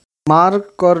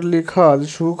Marker लिखल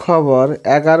सुखबर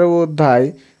 11 अध्याय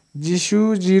যিশু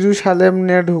जेरूशलेम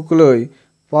ने ढुकलई।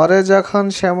 परे जखन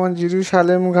सेमन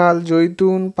जेरूशलेम घाल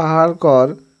जैतून पहाड़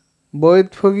कर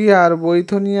बैतफगी और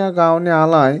बैथनिया गाँवने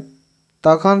आलाय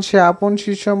तखन से आपन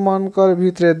शिष्य मनकर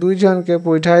भितरे 2 जनके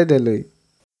पैठाई दिलई।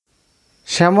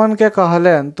 सेमन के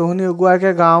कहलेन तुहनी उगुआ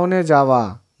के गाँवने जावा।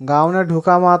 गाँवने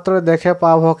ढुका मात्र देखे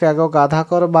पाभक एगो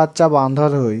गाधाकर बाच्चा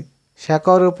बाँधल हई,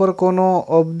 सेकर ऊपर कोनो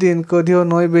अबदिन कदियो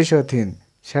नई बेसथिन,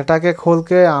 सेटाके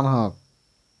खोलके आनहक।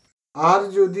 আর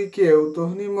যদি কেউ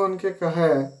তোহনি মনকে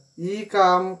কহে ই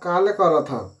কাম কালে করত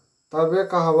তবে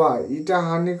कहवा ইটা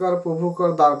হানিকর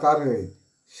প্রভুকর দরকার হই,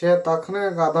 সে তখনে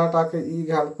গাধাটাকে ই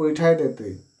ঘাল পৈঠাই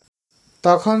দেতে।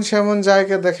 তখন সেমন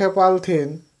যাইকে দেখে পালথিন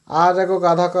আর এগো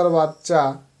গাধাকর বাচ্চা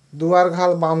দুয়ার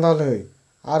ঘাল বাঁধল হই,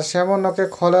 আর সেমন ওকে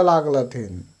খলে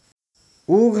লাগলথিন।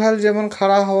 উ ঘাল যেমন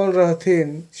খাড়া হল रहथिन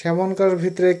সেমনकर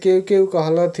ভিতরে কেউ কেউ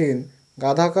कहलथिन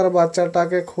গাধাকর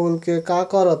বাচ্চাটাকে खोल के का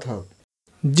करत ह।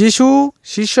 যিশু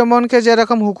শিষ্য মনকে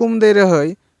যেরকম হুকুম দে রহই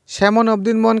সেমন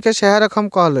অবদিন মনকে সেরকম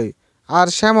कहलई আর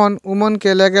সেমন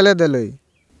উমনকে লেগেলে দিলই।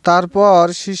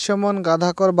 তারপর শিষ্য মন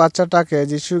গাধাকর বাচ্চাটাকে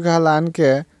যিশু ঘাল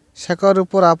আনকে সেকর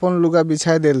উপর আপন লুগা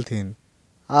বিছাই দিলথিন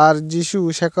আর যিশু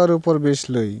সেকর উপর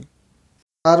বেশলই।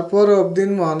 তারপর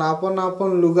অবদিন মন আপন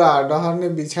আপন লুগা ডহরনে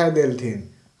বিছাই দিলথিন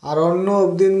আর অন্য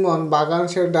অবদিন মন বাগান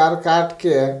সে ডার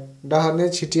কাটকে ডহরনে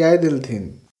ছিটিয়াই দিলথিন।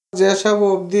 যেসব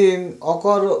অবদিন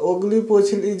অকর অগলি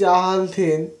পছিলি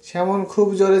যাহালথিন সেমন খুব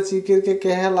জোরে চিকিরকে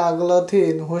কেহে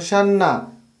লাগলথিন হোসান্না,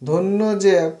 ধন্য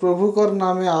যে প্রভুকর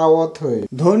নামে आवत হই,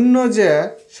 ধন্য যে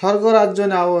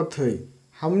স্বর্গরাজ্যনে आवत হই,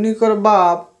 হামনিকর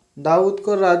বাপ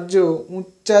দাউদকর রাজ্য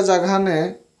উচ্চা জাগানে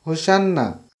হোসান্না।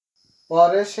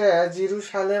 পরে সে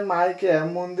जेरूशलेम आइके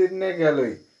मंदिर ने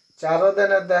गेलई। 4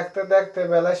 दिने देखते देखते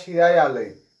बेला शिराई आलई।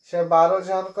 সে 12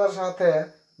 জনকর সাথে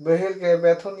बहिर्गे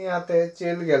बेथुनियाते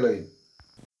चल गेलई।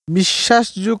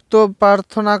 বিশ্বাসযুক্ত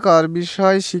প্রার্থনাকর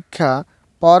বিষয় শিক্ষা।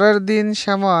 পরের দিন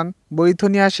সেমন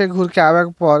বৈথনিয়া সে ঘুরকে আবেগ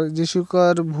পর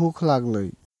যিশুকর ভুখ লাগলই।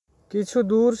 কিছু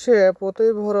দূর সে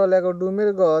পতই ভরল এগো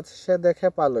ডুমের গছ সে দেখে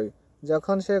পালই।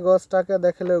 যখন সে গছটাকে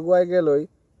দেখলে উগাই গেলই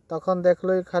তখন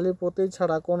দেখলই খালি পতই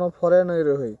ছাড়া কোনো ফরে নই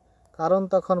রহই, কারণ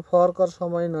তখন ফর কর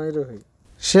সময় নই রহই।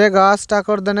 সে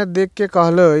গাছটাকর দেনে দেখকে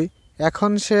कहलई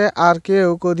এখন সে আর কেউ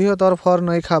কদিও তোর ফর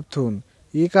নই খাপথুন।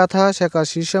 ই কথা সেকা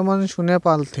শিষ্যমন শুনে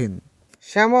পালথিন।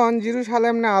 সেমন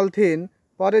जेरूशलेम ने आलथिन।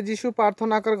 পরে যিশু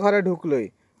প্রার্থনাকর ঘরে ঢুকলই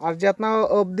আর যেতনা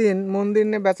অবদিন মন্দির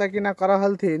নে বেচা কিনা করা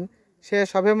হলথিন সে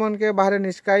সবে মনকে বাহারে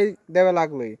নিষ্কাই দেবে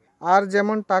লাগলই। আর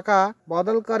যেমন টাকা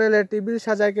বদল করেলে টেবিল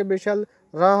সাজাইকে বিশাল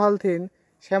হলথিন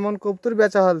সেমন কপ্তুর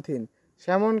বেচা হলথিন,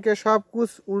 সেমনকে সব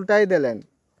কুছ উল্টাই দিলেন।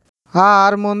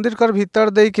 আর মন্দির কর ভিতর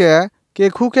দিকে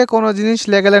কেখুকে কোনো জিনিস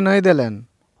লেগেলে নই দিলেন।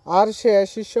 আর সে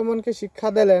শিষ্যমনকে শিক্ষা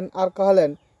দিলেন আর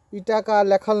कहलेन ইটা কা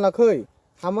লেখল নখই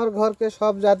আমার ঘরকে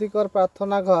সব জাতিকর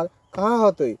প্রার্থনা ঘর কাহা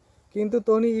হতই, কিন্তু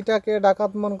তনি ইটাকে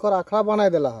ডাকাত মন কর আখড়া বানাই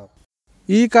দিলা হক।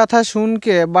 ই কথা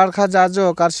শুনকে বাড়খা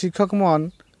যাজক আর শিক্ষক মন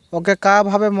ওকে কা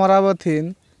ভাবে মরাবথিন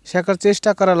সেকর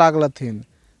চেষ্টা করে লাগলথিন,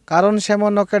 কারণ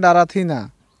সেমন ওকে ডারাথি না,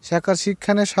 সেকর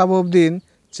শিক্ষানে সব অবদিন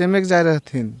চেমেক যাই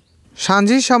রহথিন।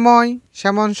 সাঁঝি সময়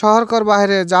সেমন শহরকর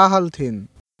বাহিরে যা হলথিন।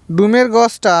 ডুমের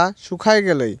গছটা শুকাই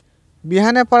গেলই।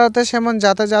 বিহানে পড়াতে সেমন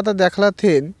যাতে যাতে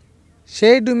দেখলথিন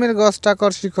সেই ডুমের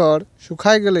গছটাকর শিকড়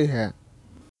শুকাই গেলই হ্যাঁ।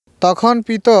 তখন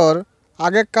পিতর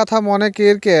আগের কথা মনে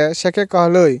কিরকে সেকে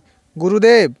कहलई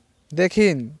গুরুদেব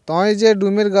দেখিন তয় যে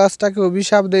ডুমের গাছটাকে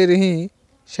অভিশাপ দেই রহি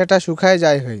সেটা শুকাই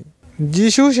যায় হই।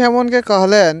 যিশু সেমনকে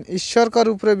कहलेन ঈশ্বরকর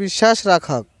উপরে বিশ্বাস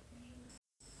রাখক।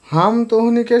 हम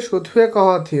तोहनी के सुथुए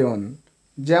कहथियन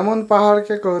যেমন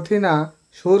পাহাড়কে कहथी ना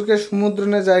সুর के समुद्र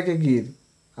ने जाए के गिर,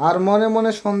 আর মনে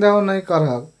মনে সন্দেহ नहीं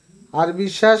करहक আর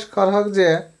বিশ্বাস करहक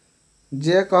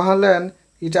যে कहलेन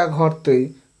इटा घटतई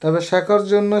तबे सेकर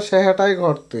जन्य सेहटाई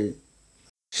घटतई।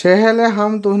 सेहेले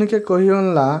हम तोहनी के कहियन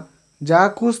ला जा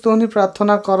कुछ तोहनी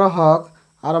प्रार्थना करहक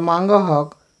আর मांगहक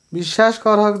বিশ্বাস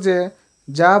करहक जे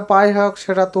जा पाइहक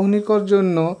सेटा तोहनीकर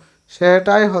जन्य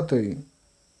सेहटाई हतई।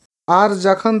 আর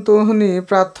যখন তোহনি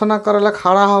প্রার্থনা করলে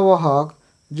খাড়া হব হক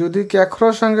যদি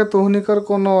কেখর সঙ্গে তোহনিকর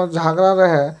কোনো ঝগড়া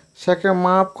রহে সেকে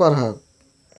মাফ করহক।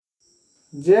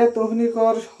 যে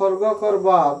তোহনিকর স্বর্গকর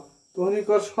বাপ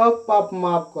তোহনিকর সব পাপ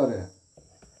মাফ করে।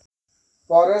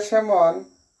 পরে সেমন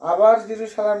আবার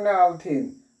जेरूशलेम আলথিন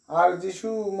আর যিশু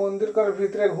মন্দিরকর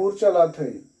ভিতরে ঘুর চলত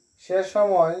হই। সে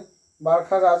সময়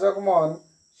বারখা যাজক মন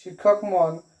শিক্ষক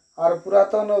মন আর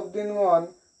পুরাতন অবদিন মন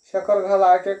সেকর ঘাল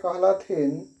আয়কে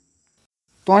कहलथिन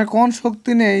তয় কোন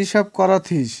শক্তি নে এইসব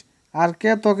করথিস আর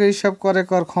কে তোকে এইসব করে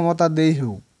কর ক্ষমতা দেই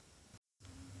হু।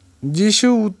 যিশু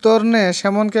উত্তর ने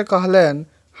सेमन के कहलेन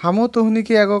हमो तोहनी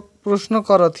के एगो प्रश्न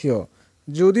करथियो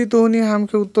যদি तोहनी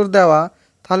हमके उत्तर देवा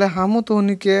ताहले हमू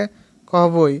तोहनी के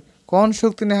कहबई कौन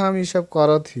शक्ति ने हम ये सब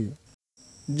करत ही।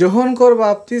 जोहन कर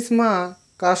बाप्तिस्मा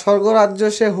का स्वर्ग राज्य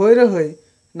से होई रही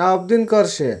ना अबदिन कर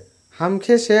से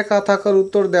हमके से कथा कर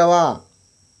उत्तर देवा।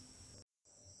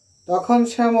 तखन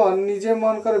श्यामन निजे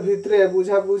मन कर भितरे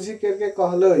बुझाबुझी करके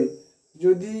कहलई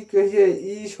यदि कहिए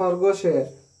ई स्वर्ग से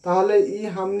ताहले ई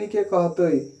हमनी के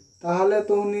कहतई ताहले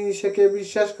तोहनी सेके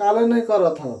विश्वास काले नहीं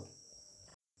करत ह।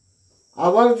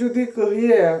 आবার যদি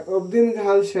কহিয়ে অবদিন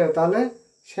ঘালছে তাহলে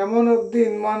সেমন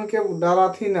অবদিন মনকে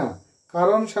ডারাথি না,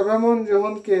 কারণ সেমন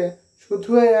জহনকে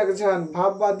শুধুই একজন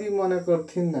ভাববাদী মনে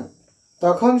করথিন না।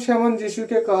 তখন সেমন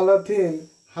যিশুকে कहलथिन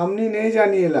हमनी नहीं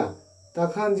जानिएला।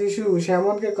 तखन যিশু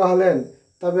সেমনকে कहलेन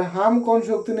तबे हम कौन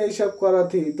शक्ति नहीं सब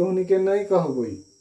करथी तोहनी के नहीं कहबई।